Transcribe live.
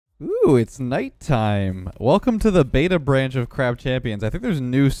Ooh, it's nighttime. Welcome to the beta branch of Crab Champions. I think there's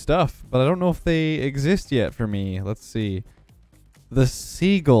new stuff, but I don't know if they exist yet for me. Let's see. The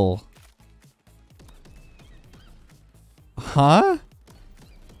seagull. Huh?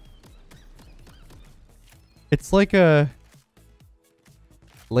 It's like a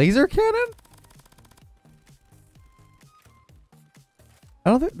laser cannon? I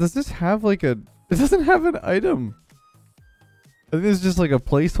don't think... Does this have like a... It doesn't have an item. I think it's just like a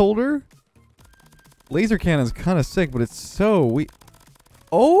placeholder. Laser cannon's kind of sick, but it's so weak.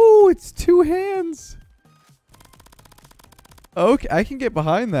 Oh, it's two hands. Okay, I can get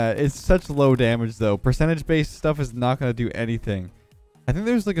behind that. It's such low damage though. Percentage-based stuff is not going to do anything. I think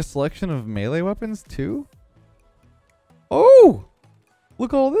there's like a selection of melee weapons too. Oh,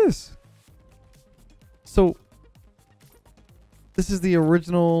 look at all this. So this is the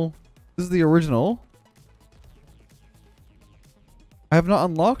original. This is the original. I have not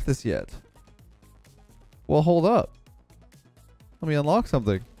unlocked this yet. Well, hold up. Let me unlock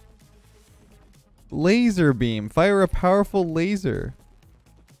something. Laser beam. Fire a powerful laser.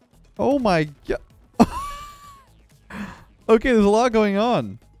 Oh my god. Okay, there's a lot going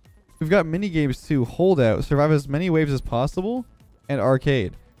on. We've got mini games too. Holdout. Survive as many waves as possible. And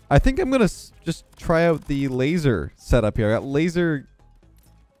arcade. I think I'm going to just try out the laser setup here. I got laser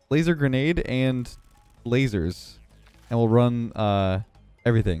grenade and lasers. And we'll run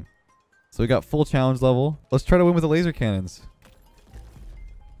everything. So we got full challenge level. Let's try to win with the laser cannons.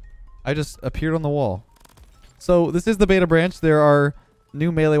 I just appeared on the wall. So this is the beta branch. There are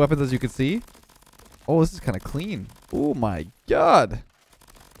new melee weapons as you can see. Oh, this is kind of clean. Oh my god.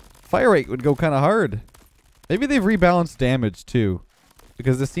 Fire rate would go kind of hard. Maybe they've rebalanced damage too.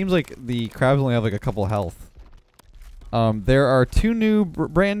 Because it seems like the crabs only have like a couple health. There are two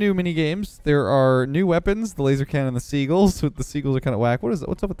brand new mini games. There are new weapons, the laser cannon and the seagulls. The seagulls are kind of whack. What's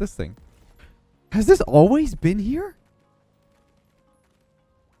up with this thing? Has this always been here?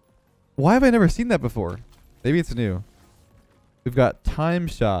 Why have I never seen that before? Maybe it's new. We've got time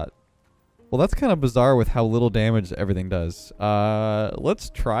shot. Well, that's kind of bizarre with how little damage everything does. Let's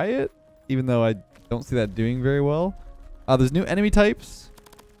try it, even though I don't see that doing very well. There's new enemy types.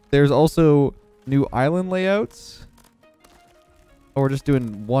 There's also new island layouts. Oh, we're just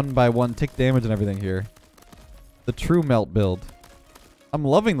doing 1x1 tick damage and everything here. The true melt build. I'm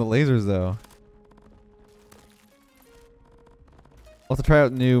loving the lasers though. I'll have to try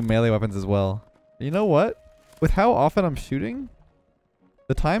out new melee weapons as well. You know what? With how often I'm shooting,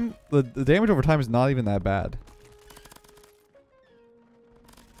 the damage over time is not even that bad.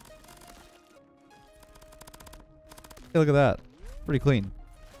 Hey, look at that. Pretty clean.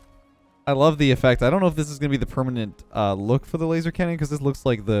 I love the effect. I don't know if this is going to be the permanent look for the laser cannon because this looks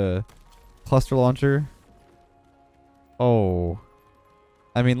like the cluster launcher. Oh.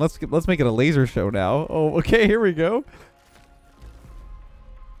 I mean, let's make it a laser show now. Oh, okay, here we go.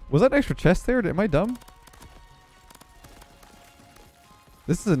 Was that an extra chest there? Am I dumb?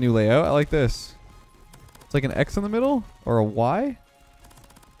 This is a new layout. I like this. It's like an X in the middle or a Y.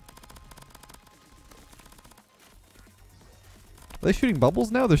 Are they shooting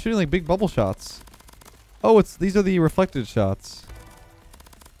bubbles now? They're shooting like big bubble shots. Oh, these are the reflected shots.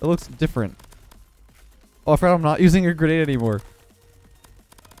 It looks different. Oh, I forgot I'm not using a grenade anymore.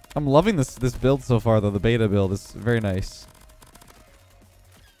 I'm loving this build so far though. The beta build is very nice.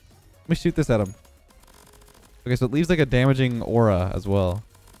 Let me shoot this at him. Okay, so it leaves like a damaging aura as well.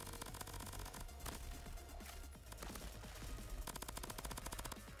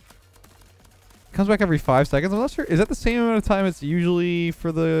 Comes back every 5 seconds. I'm not sure. Is that the same amount of time it's usually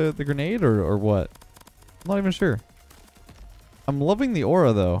for the grenade or what? I'm not even sure. I'm loving the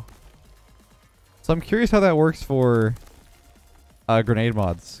aura though. So I'm curious how that works for grenade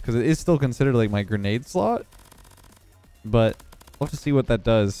mods. Because it is still considered like my grenade slot. But we'll have to see what that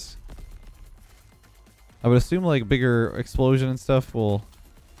does. I would assume like bigger explosion and stuff will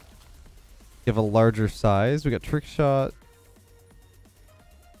give a larger size. We got trick shot.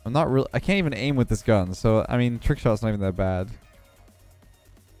 I'm not really... I can't even aim with this gun. So, I mean, trick shot's not even that bad.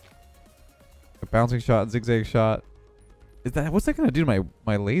 A bouncing shot, zigzag shot. What's that going to do to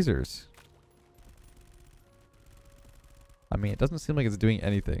my lasers? I mean, it doesn't seem like it's doing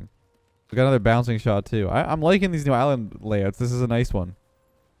anything. We got another bouncing shot, too. I'm liking these new island layouts. This is a nice one.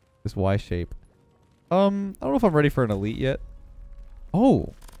 This Y shape. I don't know if I'm ready for an elite yet.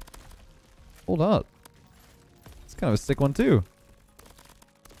 Oh. Hold up. It's kind of a sick one, too.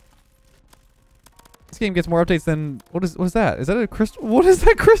 This game gets more updates than... What is that? Is that a crystal? What is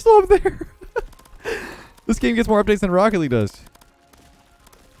that crystal up there? This game gets more updates than Rocket League does.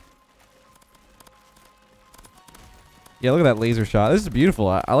 Yeah, look at that laser shot. This is beautiful.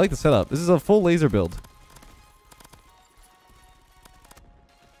 I like the setup. This is a full laser build.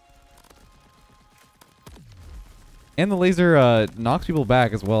 And the laser knocks people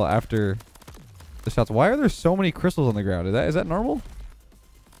back as well after the shots. Why are there so many crystals on the ground? Is that normal?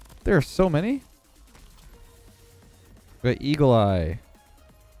 There are so many. We got Eagle Eye.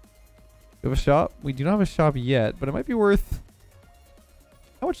 We have a shop. We do not have a shop yet, but it might be worth...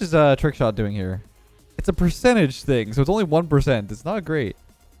 How much is Trick Shot doing here? It's a percentage thing, so it's only 1%. It's not great.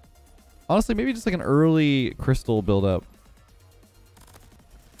 Honestly, maybe just like an early crystal build-up.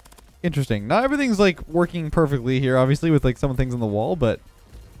 Interesting. Not everything's like working perfectly here, obviously, with like some things on the wall, but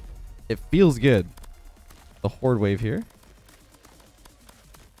it feels good. The Horde wave here.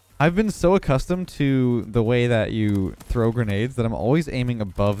 I've been so accustomed to the way that you throw grenades that I'm always aiming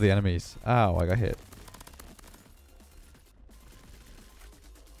above the enemies. Ow, I got hit.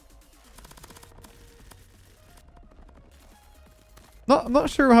 I'm not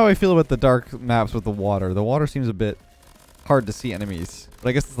sure how I feel about the dark maps with the water. The water seems a bit hard to see enemies. But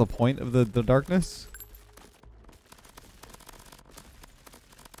I guess that's the point of the darkness.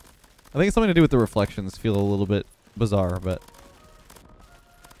 I think it's something to do with the reflections. Feel a little bit bizarre, but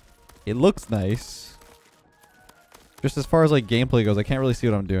it looks nice. Just as far as like gameplay goes, I can't really see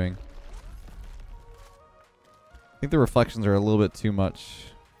what I'm doing. I think the reflections are a little bit too much.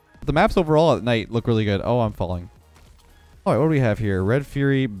 But the maps overall at night look really good. Oh, I'm falling. Alright, what do we have here? Red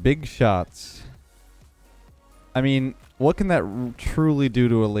Fury, big shots. I mean, what can that truly do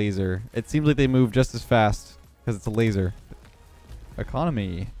to a laser? It seems like they move just as fast because it's a laser.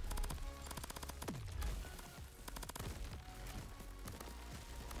 Economy.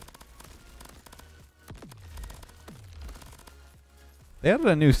 They added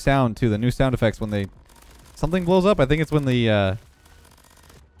a new sound too. The new sound effects when something blows up. I think it's when the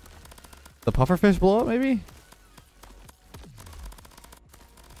pufferfish blow up, maybe.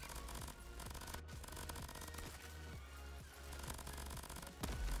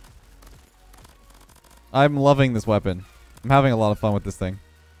 I'm loving this weapon. I'm having a lot of fun with this thing.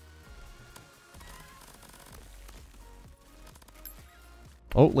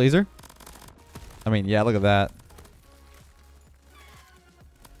 Oh, laser. I mean, yeah, look at that.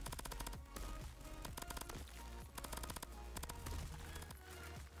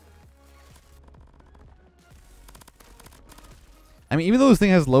 I mean, even though this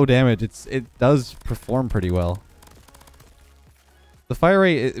thing has low damage, it does perform pretty well. The fire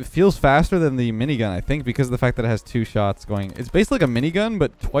rate, it feels faster than the minigun, I think, because of the fact that it has 2 shots going. It's basically like a minigun,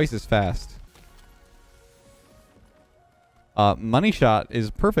 but twice as fast. Money shot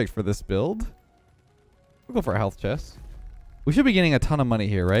is perfect for this build. We'll go for a health chest. We should be getting a ton of money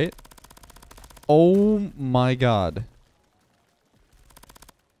here, right? Oh my god.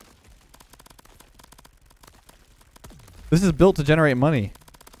 This is built to generate money.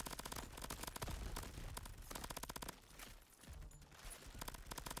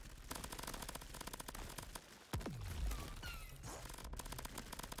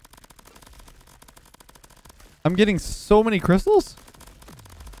 I'm getting so many crystals?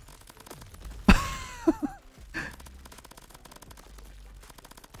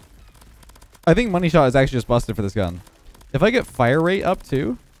 I think money shot is actually just busted for this gun. If I get fire rate up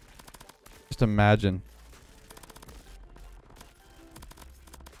too, just imagine.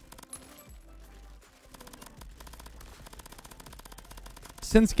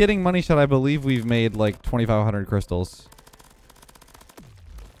 Since getting money shot, I believe we've made like 2,500 crystals.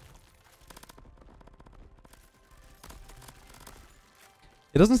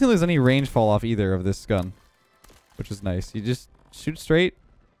 It doesn't seem there's any range fall off either of this gun, which is nice. You just shoot straight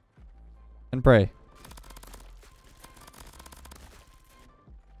and pray.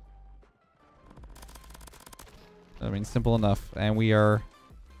 I mean, simple enough. And we are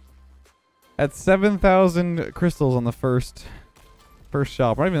at 7,000 crystals on the first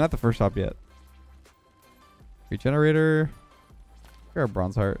shop. We're not even at the first shop yet. Regenerator. We're a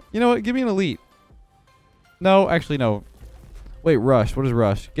bronze heart. You know what? Give me an elite. No, actually no. Wait, rush. What is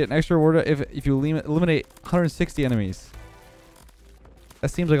rush? Get an extra reward if you eliminate 160 enemies.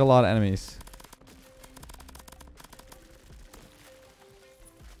 That seems like a lot of enemies.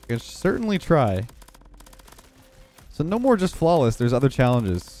 I can certainly try. So no more just flawless. There's other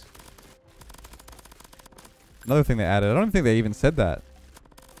challenges. Another thing they added. I don't even think they even said that.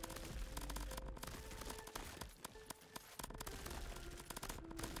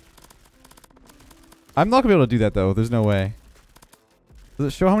 I'm not going to be able to do that though. There's no way. Does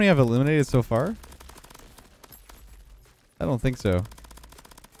it show how many I've eliminated so far? I don't think so.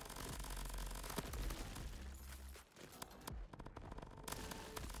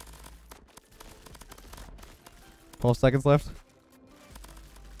 12 seconds left.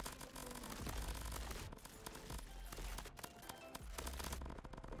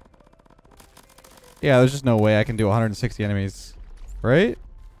 Yeah, there's just no way I can do 160 enemies. Right?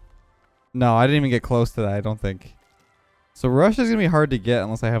 No, I didn't even get close to that, I don't think. So rush is going to be hard to get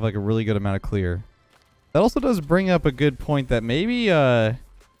unless I have like a really good amount of clear. That also does bring up a good point that maybe, oh,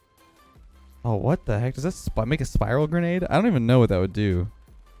 what the heck? Does that make a spiral grenade? I don't even know what that would do.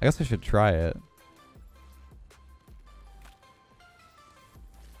 I guess I should try it.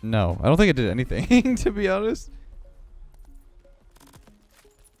 No, I don't think it did anything, to be honest.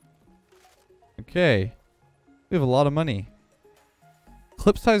 Okay. We have a lot of money.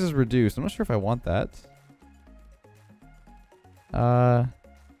 Clip size is reduced. I'm not sure if I want that. None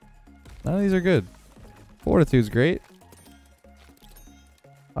of these are good. Fortitude's great.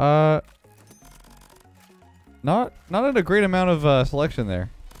 Not at a great amount of selection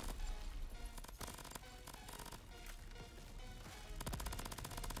there.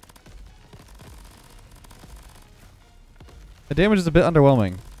 The damage is a bit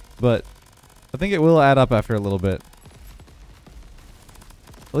underwhelming, but I think it will add up after a little bit.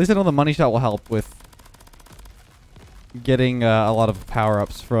 At least I know the money shot will help with getting a lot of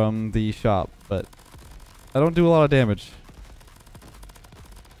power-ups from the shop, but I don't do a lot of damage.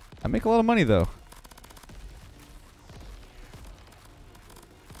 I make a lot of money, though.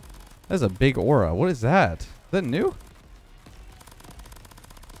 That's a big aura. What is that? Is that new?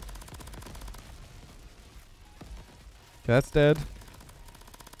 Okay, that's dead.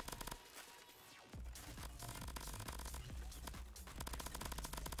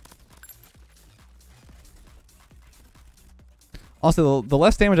 Also, the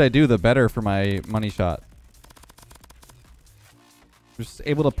less damage I do, the better for my money shot. Just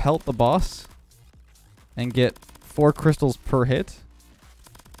able to pelt the boss and get 4 crystals per hit.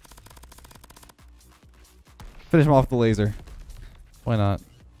 Finish him off with the laser. Why not?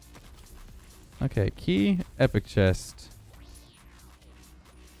 Okay, key, epic chest.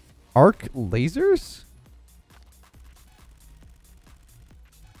 Arc lasers?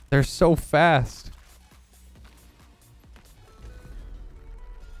 They're so fast.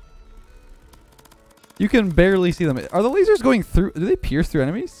 You can barely see them. Are the lasers going through? Do they pierce through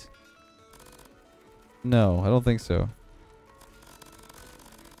enemies? No, I don't think so.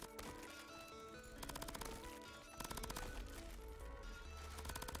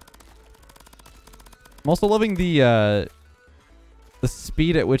 I'm also loving the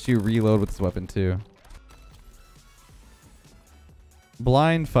speed at which you reload with this weapon too.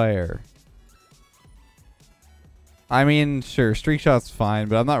 Blind fire. I mean, sure, streak shot's fine,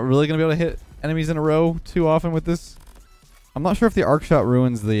 but I'm not really gonna be able to hit enemies in a row too often with this. I'm not sure if the arc shot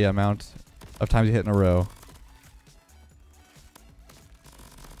ruins the amount of times you hit in a row.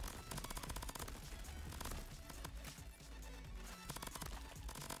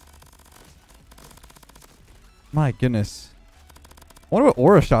 My goodness. I wonder what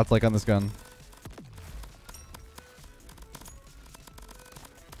aura shot's like on this gun.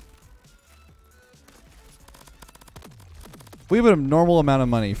 We have a normal amount of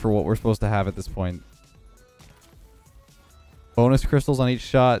money for what we're supposed to have at this point. Bonus crystals on each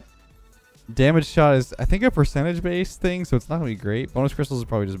shot. Damage shot is, I think, a percentage based thing, so it's not going to be great. Bonus crystals is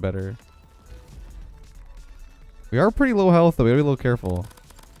probably just better. We are pretty low health, though. We gotta be a little careful.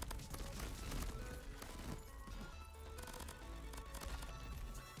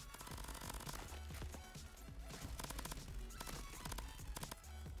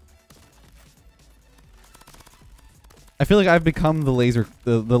 I feel like I've become the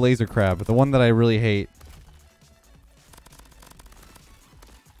laser crab, the one that I really hate.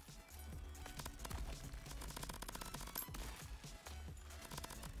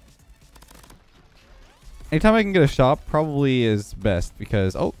 Anytime I can get a shop probably is best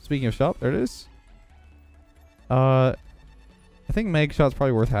because, oh, speaking of shop, there it is. I think Meg shot's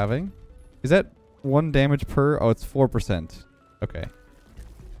probably worth having. Is that 1 damage per? Oh, it's 4%. Okay.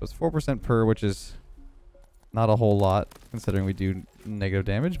 So it's 4% per, which is not a whole lot considering we do negative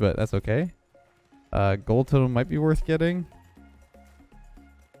damage, but that's okay. Gold totem might be worth getting.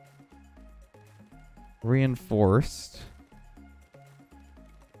 Reinforced.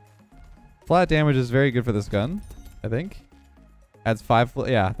 Flat damage is very good for this gun, I think. Adds 5.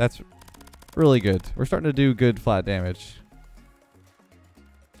 Yeah, that's really good. We're starting to do good flat damage.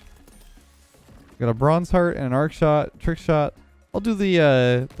 Got a bronze heart and an arc shot, trick shot. I'll do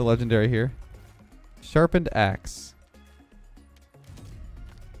the legendary here. Sharpened axe.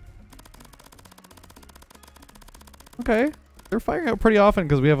 Okay, they're firing out pretty often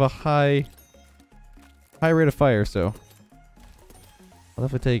because we have a high rate of fire, so I'll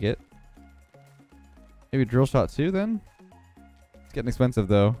have to take it. Maybe drill shot too then? It's getting expensive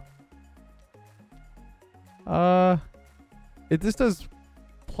though. This does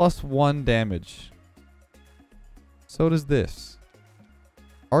 +1 damage. So does this.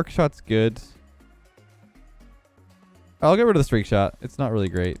 Arc shot's good. I'll get rid of the streak shot. It's not really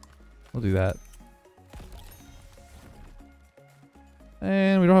great. We'll do that.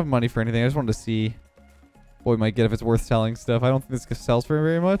 And we don't have money for anything. I just wanted to see what we might get if it's worth selling stuff. I don't think this sells for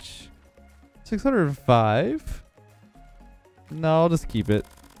very much. 605. No, I'll just keep it.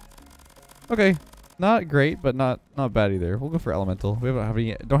 Okay. Not great, but not bad either. We'll go for elemental. We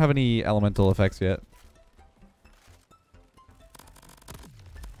don't have any elemental effects yet.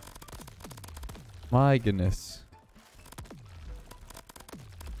 My goodness.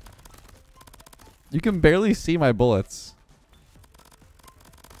 You can barely see my bullets.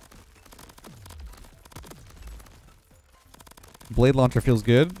 Blade launcher feels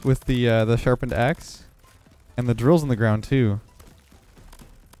good with the sharpened axe. And the drill's in the ground too.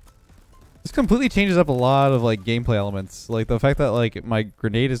 This completely changes up a lot of like gameplay elements. Like the fact that like my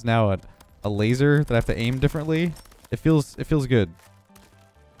grenade is now a laser that I have to aim differently. It feels good.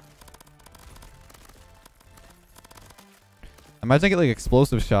 Imagine I get like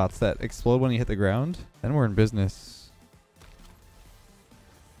explosive shots that explode when you hit the ground. Then we're in business.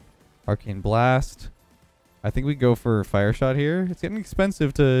 Arcane Blast. I think we go for Fire Shot here. It's getting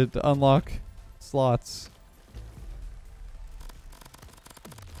expensive to unlock slots.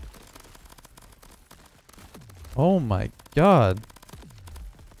 Oh my god.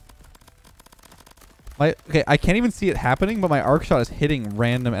 Okay, I can't even see it happening, but my arc shot is hitting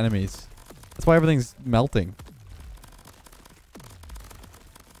random enemies. That's why everything's melting.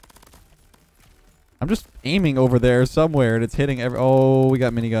 I'm just aiming over there somewhere and it's hitting oh, we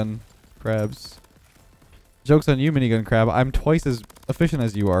got minigun crabs. Joke's on you, minigun crab. I'm twice as efficient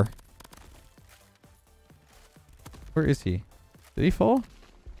as you are. Where is he? Did he fall?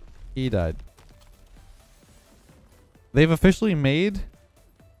 He died. They've officially made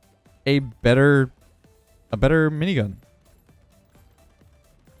a better minigun.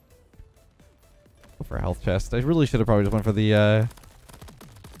 Go for a health chest. I really should have probably just went for the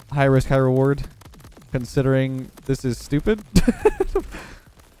high risk, high reward. Considering this is stupid.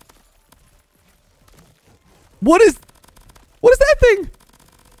 What is that thing?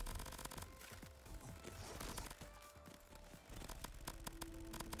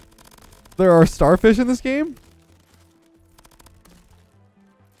 There are starfish in this game?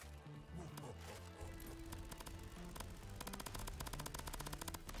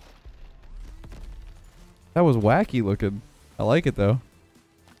 That was wacky looking. I like it though.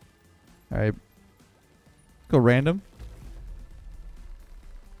 Alright. Go random.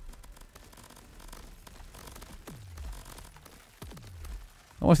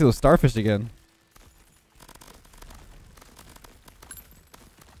 I want to see those starfish again.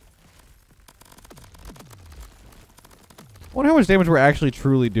 I wonder how much damage we're actually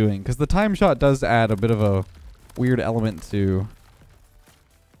truly doing, because the time shot does add a bit of a weird element to...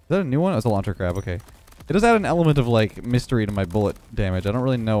 Is that a new one? Oh, it's a launcher crab. Okay. It does add an element of like mystery to my bullet damage. I don't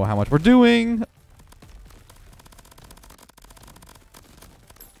really know how much we're doing.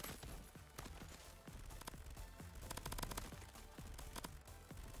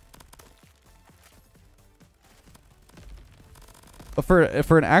 But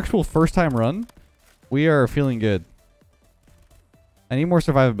for an actual first time run, we are feeling good. I need more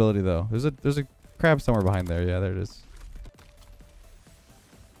survivability though. There's a crab somewhere behind there. Yeah, there it is.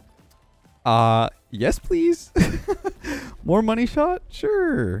 Yes, please. More money shot?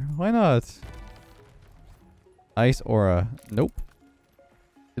 Sure. Why not? Ice aura. Nope.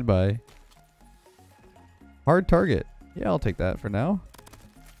 Goodbye. Hard target. Yeah, I'll take that for now.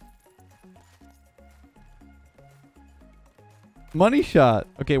 Money shot.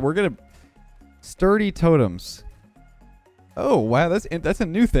 Okay, we're gonna... Sturdy totems. Oh, wow. That's a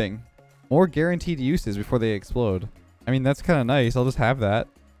new thing. More guaranteed uses before they explode. I mean, that's kind of nice. I'll just have that.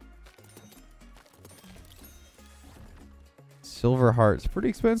 Silver hearts. Pretty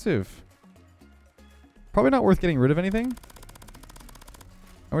expensive. Probably not worth getting rid of anything. And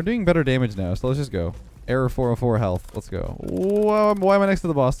we're doing better damage now, so let's just go. Error 404 health. Let's go. Whoa, why am I next to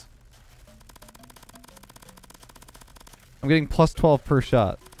the boss? I'm getting plus 12 per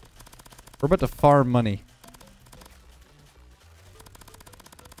shot. We're about to farm money.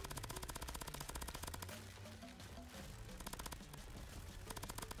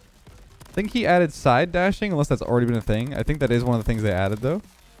 I think he added side dashing, unless that's already been a thing. I think that is one of the things they added, though.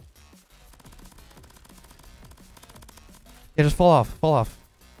 Yeah, just fall off. Fall off.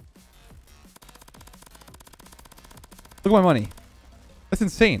 Look at my money. That's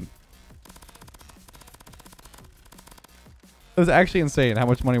insane. was actually insane how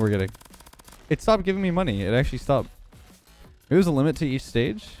much money we're getting. It stopped giving me money. It actually stopped. Maybe there's a limit to each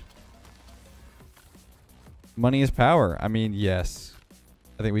stage. Money is power. I mean, yes.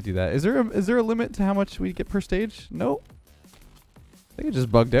 I think we do that. Is there a limit to how much we get per stage? Nope. I think it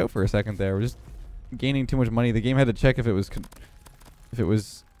just bugged out for a second there. We're just gaining too much money. The game had to check if it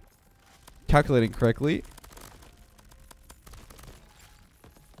was calculating correctly.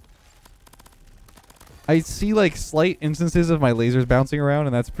 I see like slight instances of my lasers bouncing around,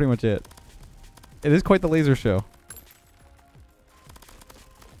 and that's pretty much it. It is quite the laser show.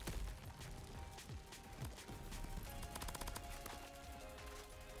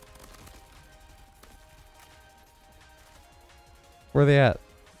 Where are they at?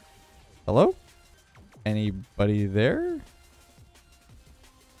 Hello? Anybody there?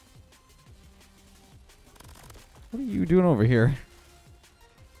 What are you doing over here?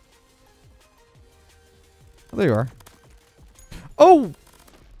 Oh, there you are. Oh!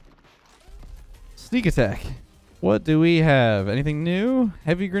 Sneak attack. What do we have? Anything new?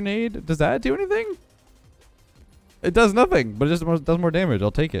 Heavy grenade? Does that do anything? It does nothing, but it just does more damage.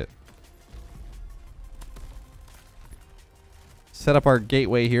 I'll take it. Set up our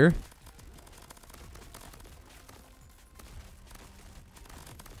gateway here.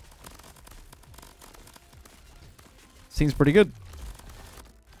 Seems pretty good.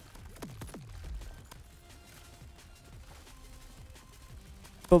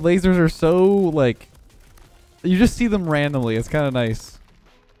 The lasers are so, like, you just see them randomly. It's kind of nice.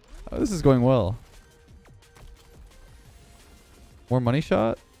 Oh, this is going well. More money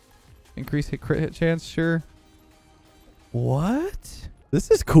shot? Increase crit hit chance? Sure. What?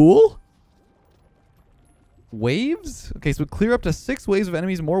 This is cool. Waves? Okay, so clear up to 6 waves of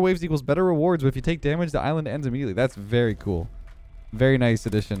enemies. More waves equals better rewards, but if you take damage, the island ends immediately. That's very cool. Very nice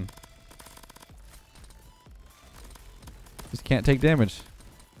addition. Just can't take damage.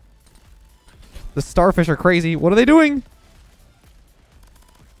 The starfish are crazy. What are they doing?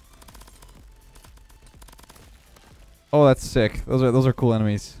 Oh, that's sick. Those are cool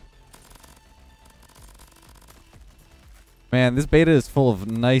enemies. Man, this beta is full of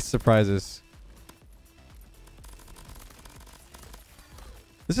nice surprises.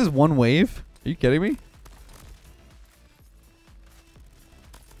 This is one wave? Are you kidding me?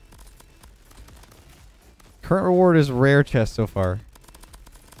 Current reward is rare chest so far.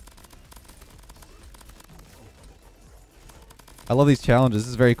 I love these challenges. This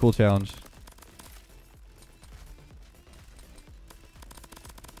is a very cool challenge.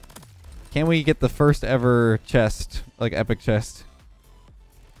 Can we get the first ever chest, like epic chest,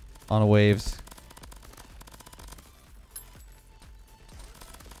 on waves?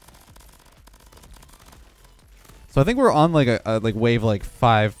 So I think we're on like a like wave like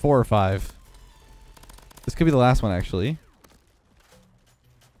 4 or 5. This could be the last one actually.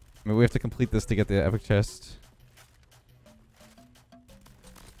 I mean, we have to complete this to get the epic chest.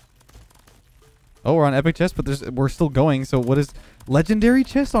 Oh, we're on epic chest, but we're still going. So what is legendary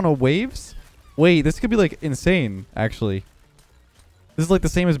chest on a waves? Wait, this could be like insane, actually. This is like the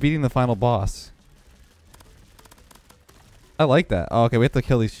same as beating the final boss. I like that. Oh, okay, we have to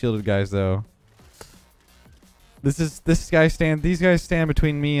kill these shielded guys though. These guys stand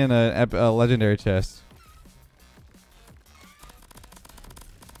between me and a legendary chest.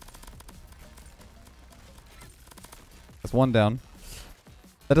 That's one down.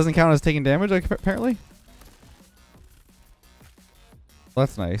 That doesn't count as taking damage, like, apparently. Well,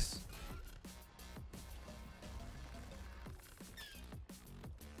 that's nice.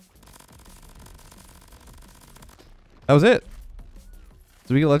 That was it.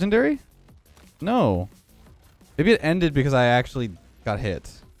 Did we get legendary? No. Maybe it ended because I actually got hit.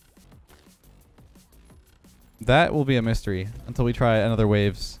 That will be a mystery until we try another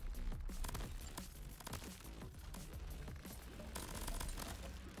waves.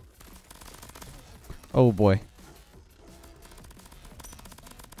 Oh boy.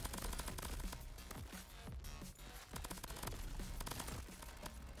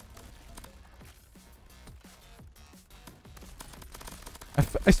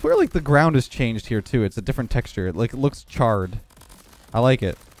 I swear like the ground has changed here too. It's a different texture. It looks charred. I like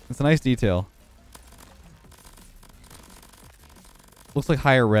it. It's a nice detail. Looks like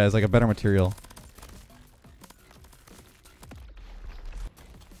higher res, like a better material.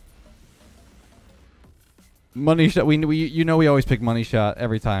 Money shot. You know we always pick money shot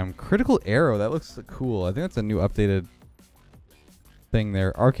every time. Critical arrow. That looks cool. I think that's a new updated thing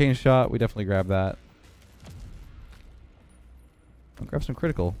there. Arcane shot. We definitely grab that. I'll grab some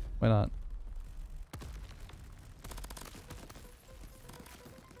critical. Why not?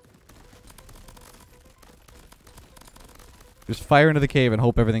 Just fire into the cave and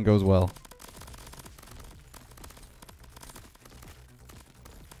hope everything goes well.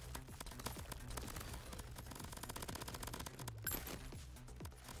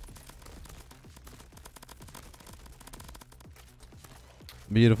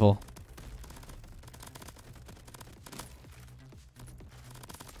 Beautiful.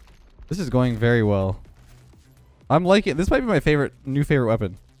 This is going very well. I'm liking it. This might be my new favorite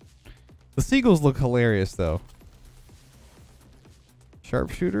weapon. The seagulls look hilarious, though.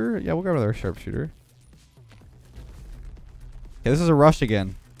 Sharpshooter? Yeah, we'll grab another sharpshooter. Okay, this is a rush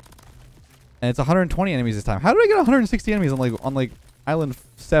again. And it's 120 enemies this time. How did I get 160 enemies on like Island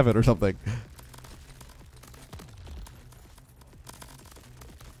 7 or something?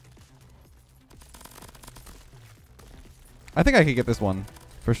 I think I could get this one.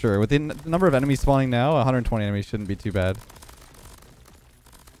 For sure. With the number of enemies spawning now, 120 enemies shouldn't be too bad.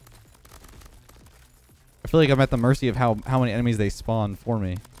 I feel like I'm at the mercy of how many enemies they spawn for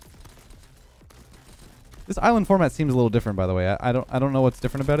me. This island format seems a little different, by the way. I don't know what's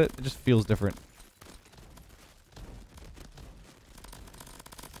different about it. It just feels different.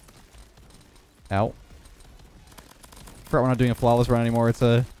 Ow. Forgot we're not doing a flawless run anymore. It's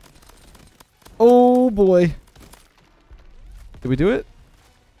a... Oh boy. Did we do it?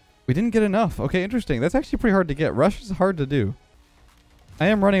 We didn't get enough. Okay, interesting. That's actually pretty hard to get. Rush is hard to do. I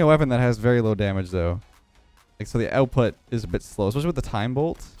am running a weapon that has very low damage, though. Like, so the output is a bit slow, especially with the time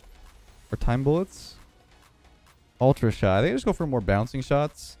bolt. Or time bullets. Ultra shot. I think I just go for more bouncing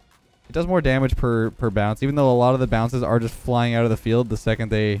shots. It does more damage per bounce, even though a lot of the bounces are just flying out of the field the second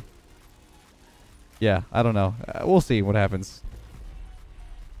they... Yeah, I don't know. We'll see what happens.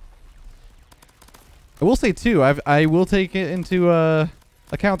 I will say, too, I will take it into...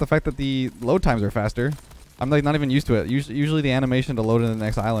 account the fact that the load times are faster. I'm like not even used to it. Usually the animation to load into the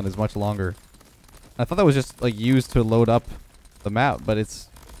next island is much longer. I thought that was just like used to load up the map, but it's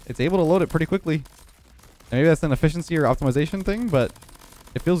able to load it pretty quickly. And maybe that's an efficiency or optimization thing, but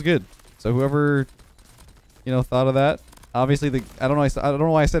it feels good. So whoever, you know, thought of that, obviously I don't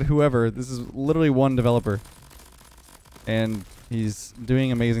know why I said whoever. This is literally one developer, and he's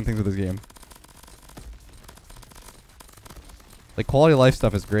doing amazing things with this game. Like, quality of life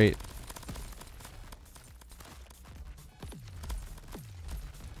stuff is great.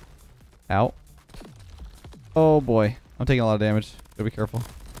 Ow. Oh boy. I'm taking a lot of damage. Gotta be careful.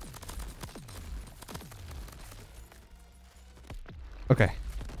 Okay.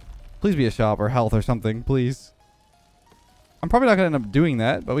 Please be a shop or health or something, please. I'm probably not gonna end up doing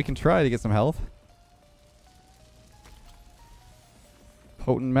that, but we can try to get some health.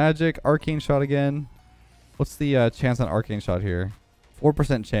 Potent magic. Arcane shot again. What's the chance on arcane shot here?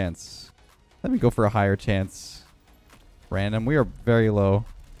 4% chance. Let me go for a higher chance. Random. We are very low.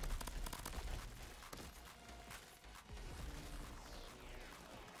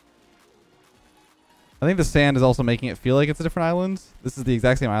 I think the sand is also making it feel like it's a different island. This is the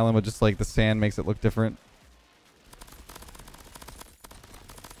exact same island, but just like the sand makes it look different.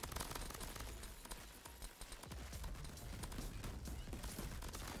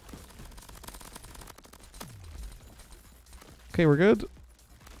 Okay, we're good.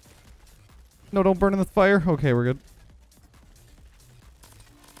 No, don't burn in the fire. Okay, we're good.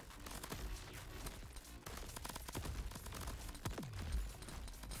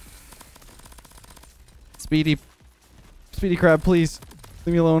 Speedy crab, please.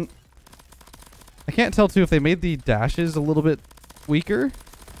 Leave me alone. I can't tell, too, if they made the dashes a little bit weaker.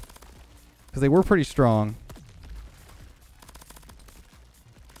 Because they were pretty strong.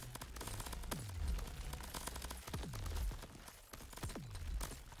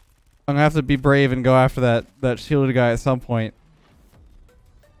 I'm gonna have to be brave and go after that shielded guy at some point.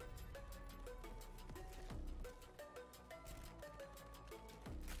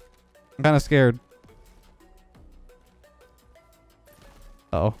 I'm kind of scared.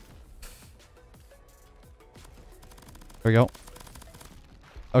 Uh-oh. There we go.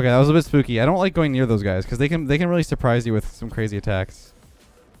 Okay, that was a bit spooky. I don't like going near those guys because they can really surprise you with some crazy attacks.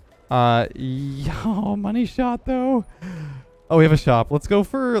 Yo, money shot though. Oh, we have a shop. Let's go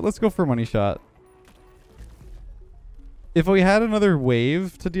for money shot. If we had another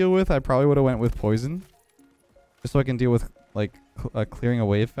wave to deal with, I probably would have went with poison, just so I can deal with like clearing a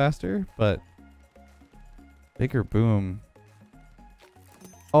wave faster. But bigger boom.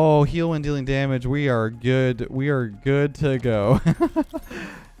 Oh, heal when dealing damage. We are good. We are good to go.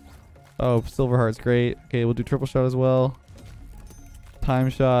 Oh, silver heart's great. Okay, we'll do triple shot as well. Time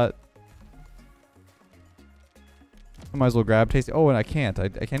shot. I might as well grab tasty. Oh, and I can't. I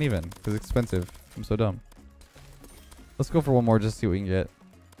can't even because it's expensive. I'm so dumb. Let's go for one more just to see what we can get.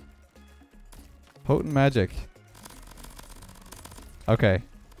 Potent magic. Okay.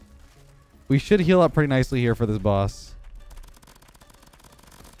 We should heal up pretty nicely here for this boss.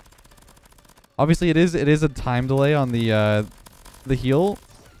 Obviously, it is a time delay on the heal.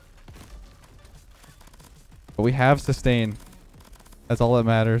 But we have sustain. That's all that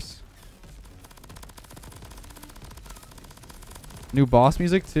matters. New boss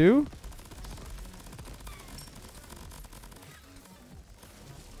music too?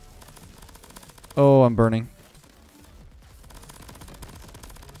 Oh, I'm burning.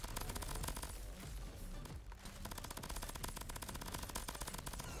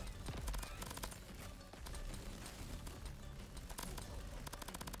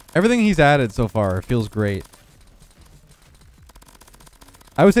 Everything he's added so far feels great.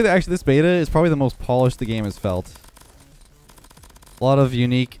 I would say that actually this beta is probably the most polished the game has felt. A lot of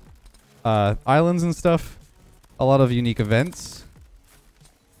unique islands and stuff. A lot of unique events.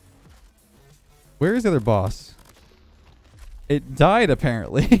 Where is the other boss? It died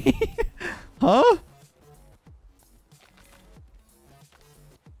apparently. Huh?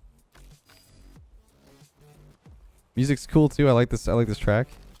 Music's cool too. I like this track.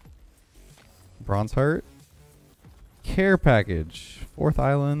 Bronze heart. Care package. 4th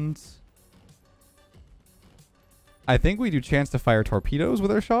island. I think we do chance to fire torpedoes with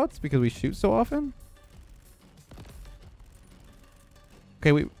our shots because we shoot so often.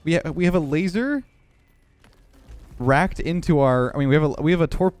 Okay, we have a laser racked into our. I mean, we have a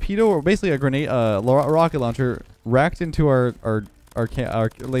torpedo or basically a grenade, rocket launcher racked into our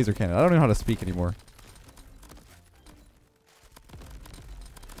laser cannon. I don't know how to speak anymore.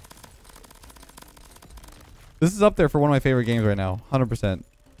 This is up there for one of my favorite games right now. 100%.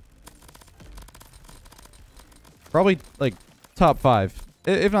 Probably like top 5,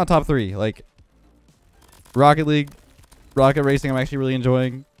 if not top 3. Like Rocket League, Rocket Racing. I'm actually really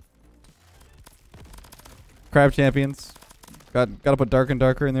enjoying. Crab Champions. Got to put Dark and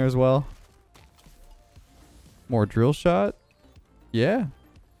Darker in there as well. More drill shot. Yeah.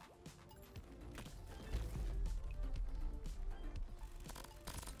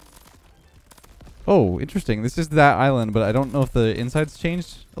 Oh, interesting. This is that island, but I don't know if the inside's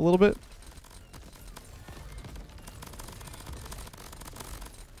changed a little bit.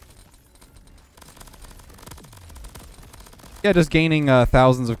 Yeah, just gaining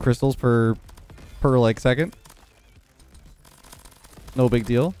thousands of crystals per like second. No big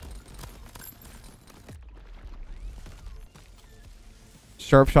deal.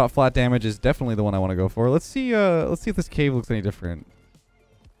 Sharp shot flat damage is definitely the one I want to go for. Let's see if this cave looks any different.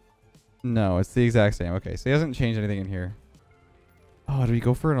 No, it's the exact same. Okay, so he hasn't changed anything in here. Oh, do we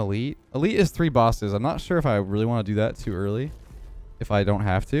go for an elite? Elite is 3 bosses. I'm not sure if I really want to do that too early. If I don't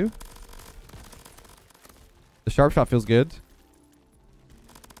have to. The sharp shot feels good.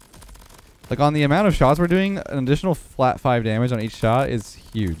 Like on the amount of shots we're doing, an additional flat 5 damage on each shot is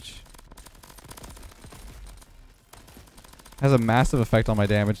huge. Has a massive effect on my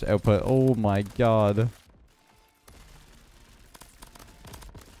damage output. Oh my god.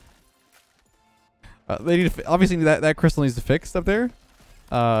 They need to obviously that crystal needs to fix up there,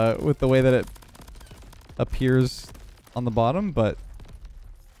 with the way that it appears on the bottom. But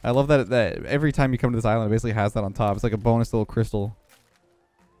I love that every time you come to this island, it basically has that on top. It's like a bonus little crystal.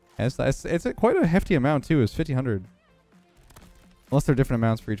 And it's quite a hefty amount too. It's 1,500. Unless they're different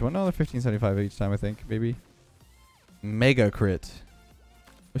amounts for each one. No, they're 1,575 each time. I think maybe. Mega crit.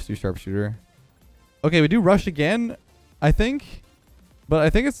 Let's do sharpshooter. Okay, we do rush again, I think, but I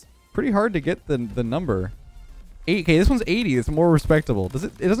think it's pretty hard to get the number. 8K. This one's 80. It's more respectable.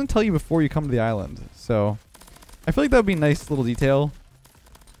 It doesn't tell you before you come to the island. So I feel like that would be a nice little detail.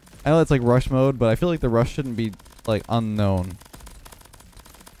 I know it's like rush mode, but I feel like the rush shouldn't be like unknown.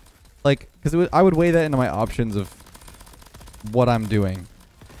 Like, because I would weigh that into my options of what I'm doing.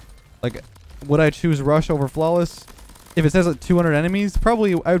 Like, would I choose rush over flawless? If it says like 200 enemies,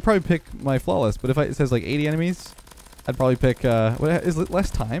 I would probably pick my flawless. But if it says like 80 enemies, I'd probably pick, what is it,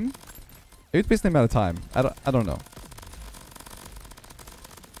 less time? Maybe it's based on the amount of time. I don't know.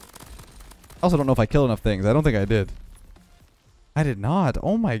 I also don't know if I killed enough things. I don't think I did. I did not.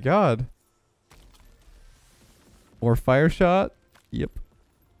 Oh my god. More fire shot. Yep.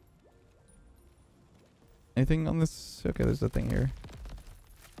 Anything on this? Okay, there's a thing here.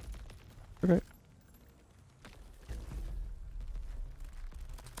 Okay.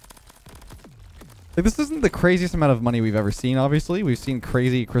 Like, this isn't the craziest amount of money we've ever seen, obviously. We've seen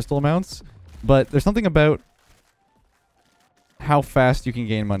crazy crystal amounts. But there's something about how fast you can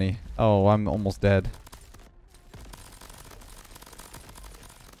gain money. Oh, I'm almost dead.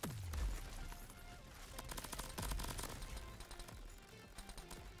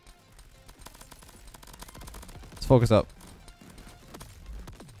 Let's focus up.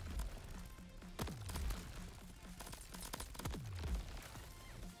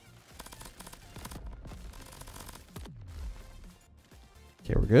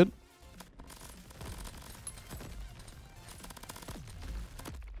 Okay, we're good.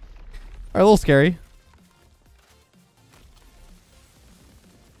 All right, a little scary.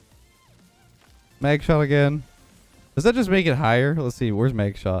 Mag shot again. Does that just make it higher? Let's see. Where's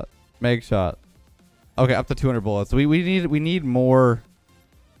mag shot? Mag shot. Okay, up to 200 bullets. So we need more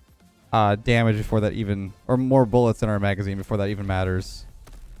damage before that even, or more bullets in our magazine before that even matters.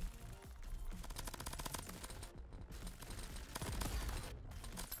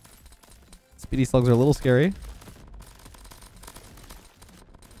 Speedy slugs are a little scary.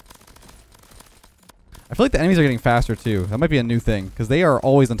 I feel like the enemies are getting faster too. That might be a new thing because they are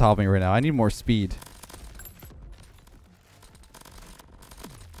always on top of me right now. I need more speed.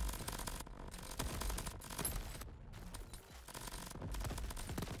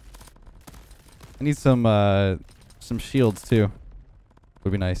 I need some shields too.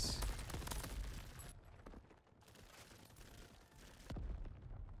 Would be nice.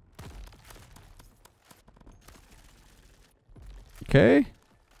 Okay. A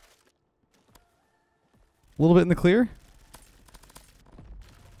little bit in the clear.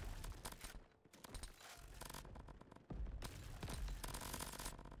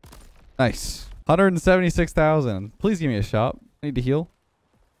 Nice. 176,000. Please give me a shot. I need to heal.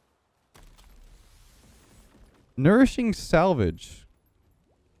 Nourishing salvage.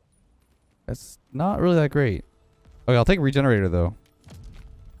 That's not really that great. Okay, I'll take regenerator though.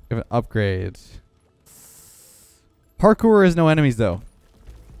 Give an upgrade. Parkour is no enemies though.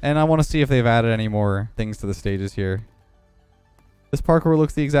 And I want to see if they've added any more things to the stages here. This parkour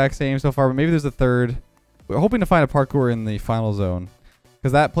looks the exact same so far, but maybe there's a third. We're hoping to find a parkour in the final zone.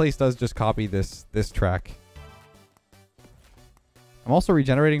 Because that place does just copy this track. I'm also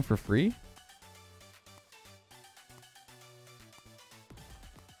regenerating for free.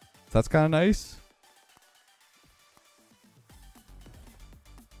 That's kind of nice.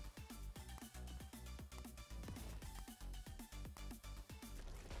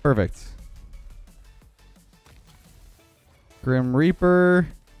 Perfect. Grim Reaper.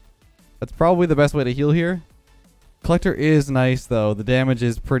 That's probably the best way to heal here. Collector is nice though. The damage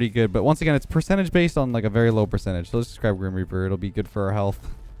is pretty good. But once again, it's percentage based on like a very low percentage. So let's just grab Grim Reaper. It'll be good for our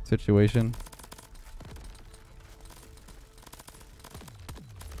health situation.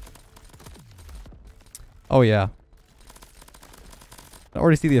 Oh yeah. I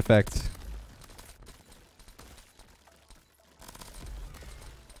already see the effect.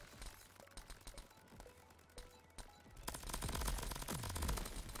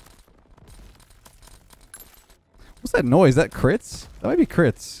 What's that noise? Is that crits? That might be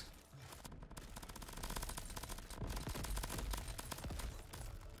crits.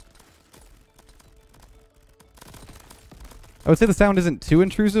 I would say the sound isn't too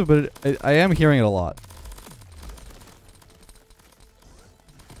intrusive, but I am hearing it a lot.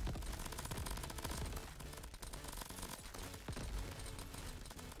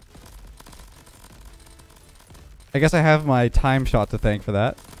 I guess I have my time shot to thank for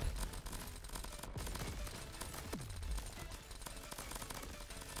that.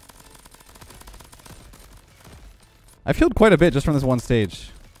 I've healed quite a bit just from this one stage.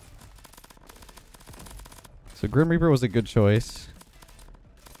 So Grim Reaper was a good choice.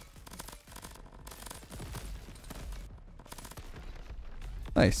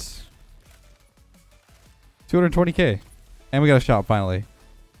 Nice. 220k. And we got a shop finally.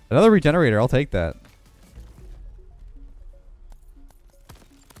 Another regenerator, I'll take that.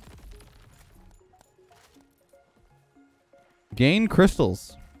 Gain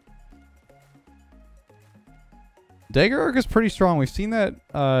crystals. Dagger Arc is pretty strong. We've seen that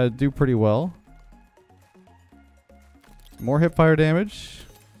do pretty well. More hipfire damage.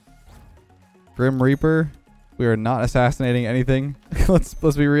 Grim Reaper. We are not assassinating anything. let's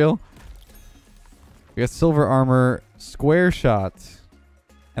be real. We got silver armor, square shot,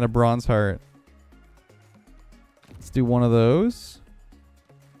 and a bronze heart. Let's do one of those.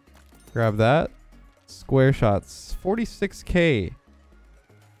 Grab that. Square shots. 46k.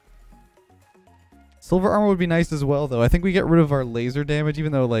 Silver armor would be nice as well, though. I think we get rid of our laser damage,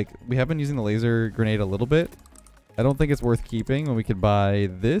 even though, like, we have been using the laser grenade a little bit. I don't think it's worth keeping when we could buy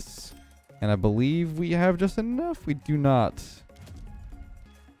this. And I believe we have just enough. We do not.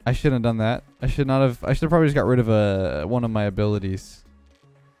 I shouldn't have done that. I should have probably just got rid of one of my abilities.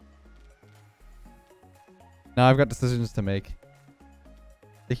 Now I've got decisions to make.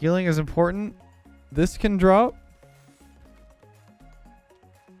 The healing is important. This can drop.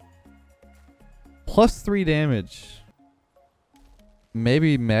 +3 damage.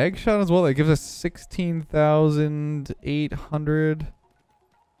 Maybe mag shot as well. That gives us 16,800.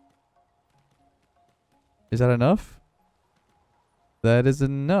 Is that enough? That is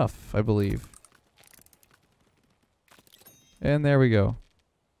enough, I believe. And there we go.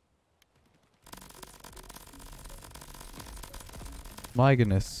 My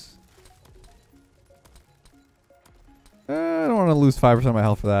goodness. I don't want to lose 5% of my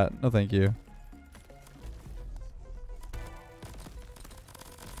health for that. No, thank you.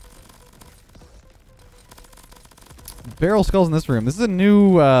 Barrel skulls in this room. This is a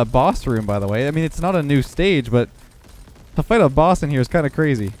new boss room, by the way. I mean, it's not a new stage, but to fight a boss in here is kind of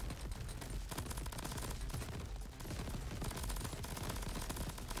crazy.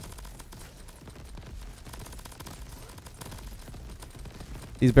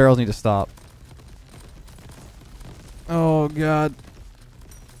 These barrels need to stop. Oh, God.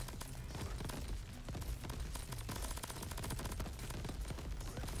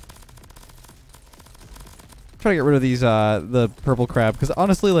 Try to get rid of these, the purple crab. Because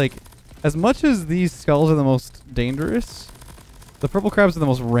honestly, like, as much as these skulls are the most dangerous, the purple crabs are the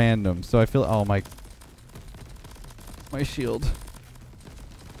most random. So I feel, oh, my shield.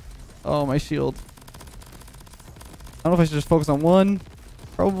 Oh, my shield. I don't know if I should just focus on one.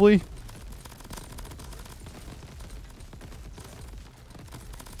 Probably.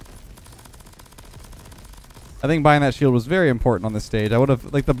 I think buying that shield was very important on this stage. I would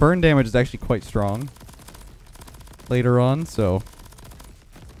have, like, the burn damage is actually quite strong later on, so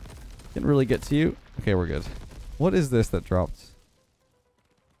didn't really get to you. Okay, we're good. What is this that dropped?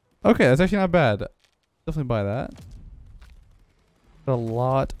 Okay, that's actually not bad. Definitely buy that. Got a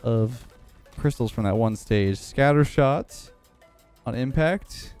lot of crystals from that one stage. Scatter shots on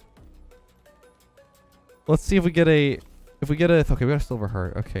impact. Let's see if we get a... Okay, we got a silver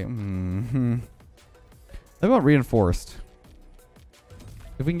heart. Okay. I want reinforced.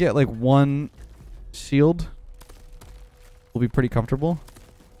 If we can get like one shield, we'll be pretty comfortable.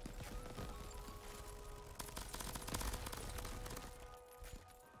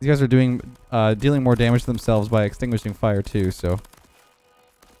 These guys are dealing more damage to themselves by extinguishing fire too, so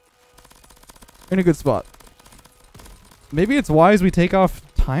we're in a good spot. Maybe it's wise we take off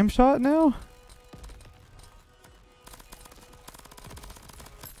time shot now?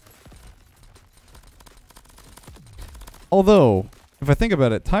 Although, if I think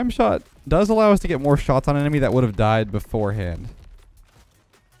about it, time shot does allow us to get more shots on an enemy that would have died beforehand.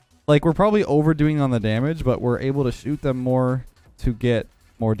 Like, we're probably overdoing on the damage, but we're able to shoot them more to get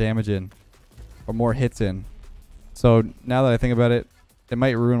more damage in. Or more hits in. So, now that I think about it, it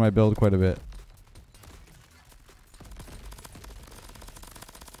might ruin my build quite a bit.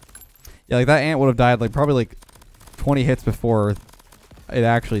 Yeah, like that ant would have died like probably like 20 hits before it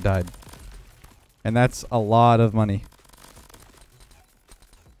actually died. And that's a lot of money.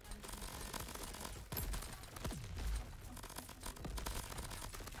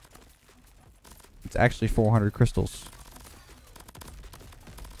 It's actually 400 crystals.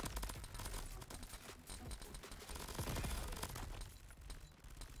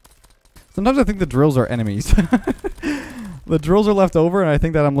 Sometimes I think the drills are enemies. The drills are left over, and I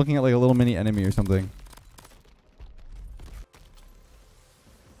think that I'm looking at like a little mini enemy or something.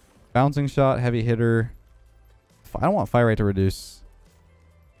 Bouncing shot, heavy hitter. I don't want fire rate to reduce.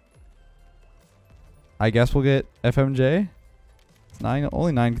 I guess we'll get FMJ. It's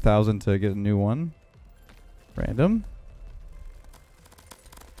only 9,000 to get a new one. Random.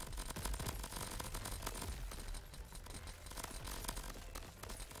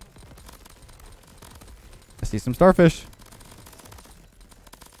 I see some starfish.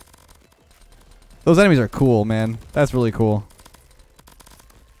 Those enemies are cool, man. That's really cool.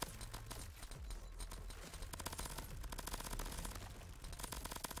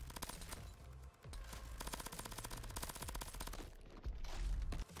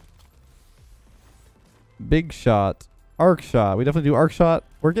 Big shot. Arc shot. We definitely do arc shot.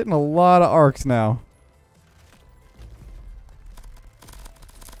 We're getting a lot of arcs now.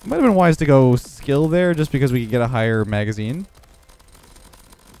 Might have been wise to go skill there just because we could get a higher magazine.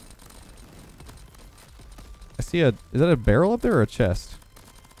 I see is that a barrel up there or a chest?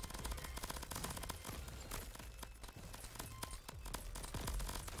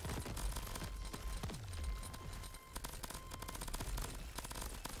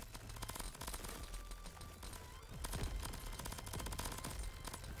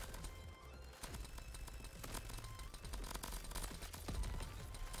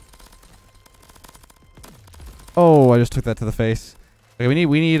 Oh, I just took that to the face. Okay,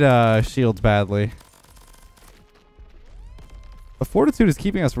 we need shields badly. But fortitude is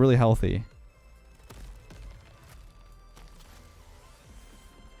keeping us really healthy.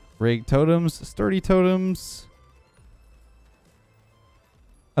 Rig totems, sturdy totems.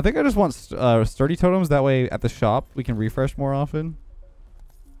 I think I just want sturdy totems. That way at the shop we can refresh more often.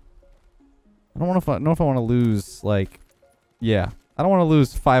 I don't know if I want to lose, like... Yeah. I don't want to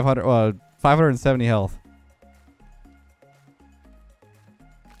lose 570 health.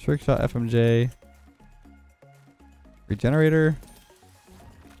 Trick shot, FMJ. Regenerator.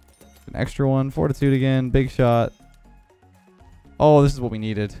 An extra one. Fortitude again. Big shot. Oh, this is what we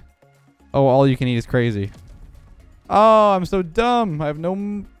needed. Oh, all you can eat is crazy. Oh, I'm so dumb. I have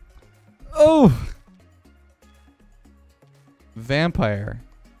no... Oh! Vampire.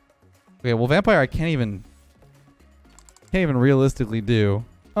 Okay, well, vampire I can't even realistically do.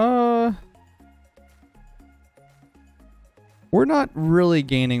 We're not really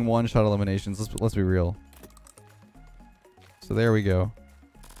gaining one-shot eliminations. Let's be real. So there we go.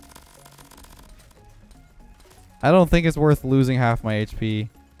 I don't think it's worth losing half my HP.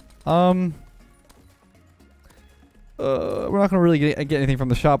 We're not gonna really get anything from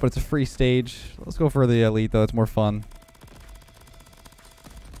the shop, but it's a free stage. Let's go for the elite though. It's more fun.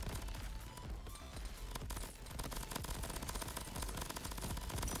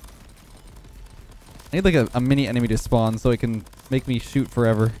 I need like a mini enemy to spawn so it can make me shoot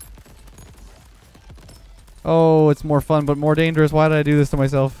forever. Oh, it's more fun but more dangerous. Why did I do this to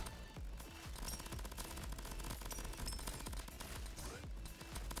myself?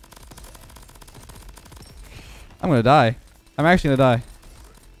 I'm gonna die. I'm actually gonna die.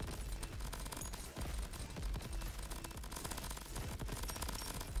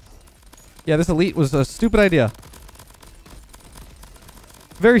 Yeah, this elite was a stupid idea.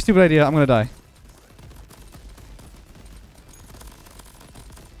 Very stupid idea. I'm gonna die.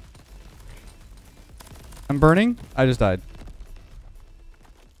 I'm burning. I just died.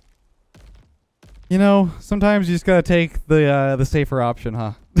 You know, sometimes you just gotta take the safer option,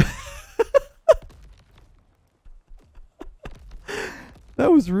 huh?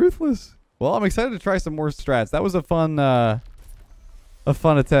 That was ruthless. Well, I'm excited to try some more strats. That was a fun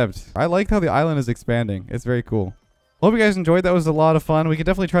attempt. I like how the island is expanding. It's very cool. Hope you guys enjoyed. That was a lot of fun. We could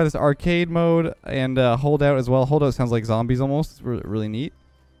definitely try this arcade mode and holdout as well. Holdout sounds like zombies almost. It's really neat.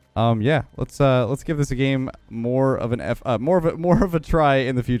 Yeah, let's give this a game more of a try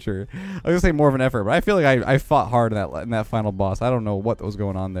in the future. I was gonna say more of an effort, but I feel like I fought hard in that final boss. I don't know what was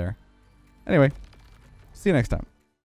going on there. Anyway, see you next time.